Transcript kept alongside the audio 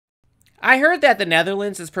I heard that the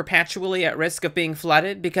Netherlands is perpetually at risk of being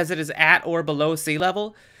flooded because it is at or below sea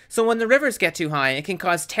level, so when the rivers get too high, it can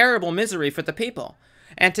cause terrible misery for the people.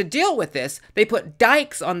 And to deal with this, they put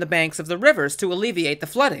dikes on the banks of the rivers to alleviate the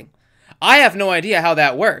flooding. I have no idea how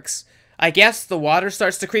that works. I guess the water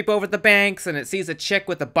starts to creep over the banks and it sees a chick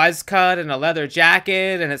with a buzz cut and a leather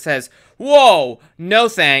jacket and it says, "Whoa, no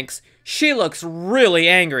thanks. She looks really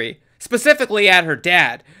angry," specifically at her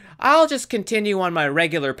dad. I'll just continue on my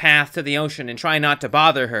regular path to the ocean and try not to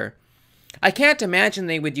bother her. I can't imagine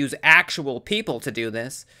they would use actual people to do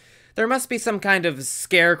this. There must be some kind of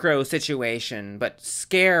scarecrow situation, but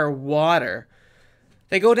scare water.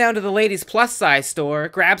 They go down to the ladies' plus-size store,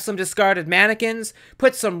 grab some discarded mannequins,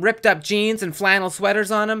 put some ripped-up jeans and flannel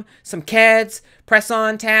sweaters on them, some keds,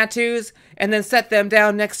 press-on tattoos, and then set them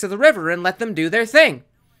down next to the river and let them do their thing.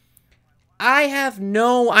 I have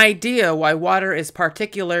no idea why water is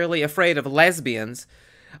particularly afraid of lesbians.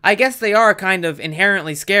 I guess they are kind of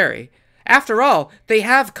inherently scary. After all, they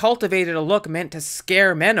have cultivated a look meant to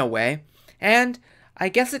scare men away, and I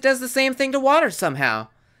guess it does the same thing to water somehow.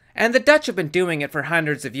 And the Dutch have been doing it for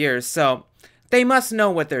hundreds of years, so they must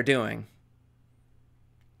know what they're doing.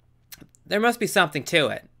 There must be something to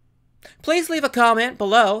it. Please leave a comment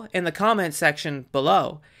below in the comment section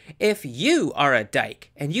below if you are a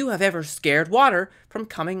dyke and you have ever scared water from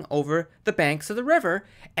coming over the banks of the river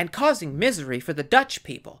and causing misery for the Dutch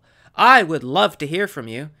people. I would love to hear from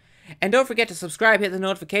you. And don't forget to subscribe, hit the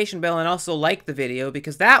notification bell, and also like the video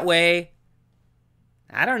because that way,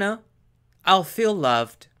 I don't know, I'll feel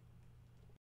loved.